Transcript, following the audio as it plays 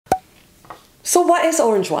So what is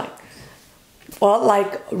orange wine? Well,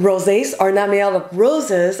 like rosés are not made out of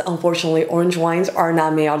roses, unfortunately, orange wines are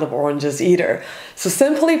not made out of oranges either. So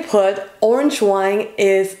simply put, orange wine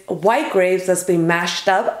is white grapes that's been mashed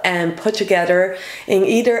up and put together in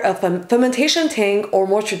either a fermentation tank or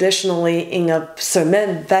more traditionally in a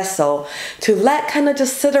cement vessel to let kind of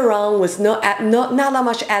just sit around with not that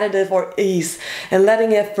much additive or yeast and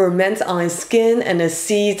letting it ferment on its skin and its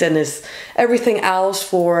seeds and its everything else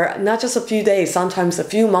for not just a few days, sometimes a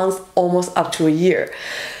few months, almost up to a year.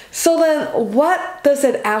 So then what does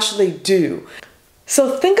it actually do?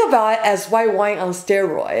 So think about it as white wine on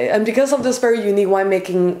steroid, and because of this very unique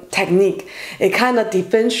winemaking technique, it kind of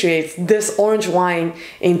differentiates this orange wine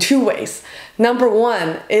in two ways. Number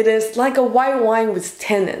one, it is like a white wine with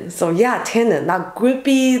tannin. So yeah, tannin, that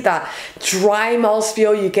grippy, that dry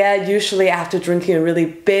mouthfeel you get usually after drinking a really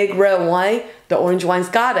big red wine. The orange wine's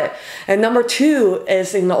got it. And number two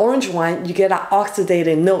is in the orange wine, you get that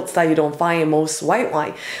oxidated notes that you don't find in most white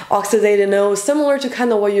wine. Oxidated notes similar to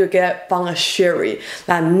kind of what you get from a sherry.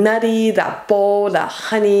 That nutty, that bold, that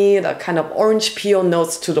honey, that kind of orange peel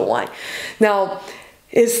notes to the wine. Now,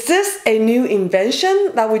 is this a new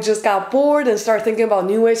invention that we just got bored and started thinking about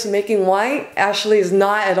new ways of making wine? Actually, it's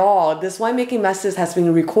not at all. This winemaking method has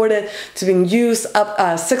been recorded to be used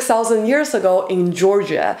up 6,000 years ago in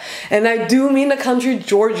Georgia. And I do mean the country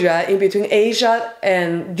Georgia in between Asia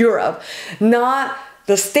and Europe, not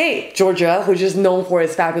the state, Georgia, which is known for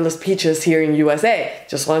its fabulous peaches here in USA.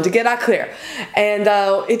 Just wanted to get that clear. And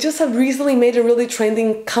it just have recently made a really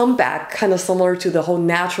trending comeback, kind of similar to the whole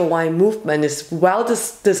natural wine movement. It's well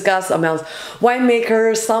discussed amongst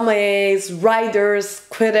winemakers, sommeliers, writers,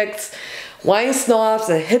 critics, wine snobs,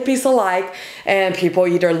 and hippies alike. And people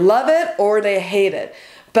either love it or they hate it.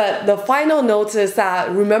 But the final note is that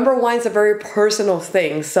remember, wine is a very personal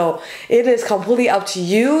thing. So it is completely up to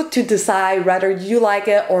you to decide whether you like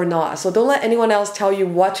it or not. So don't let anyone else tell you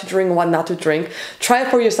what to drink, what not to drink. Try it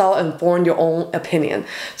for yourself and form your own opinion.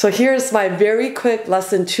 So here's my very quick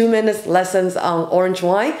 2 minutes lessons on orange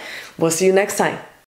wine. We'll see you next time.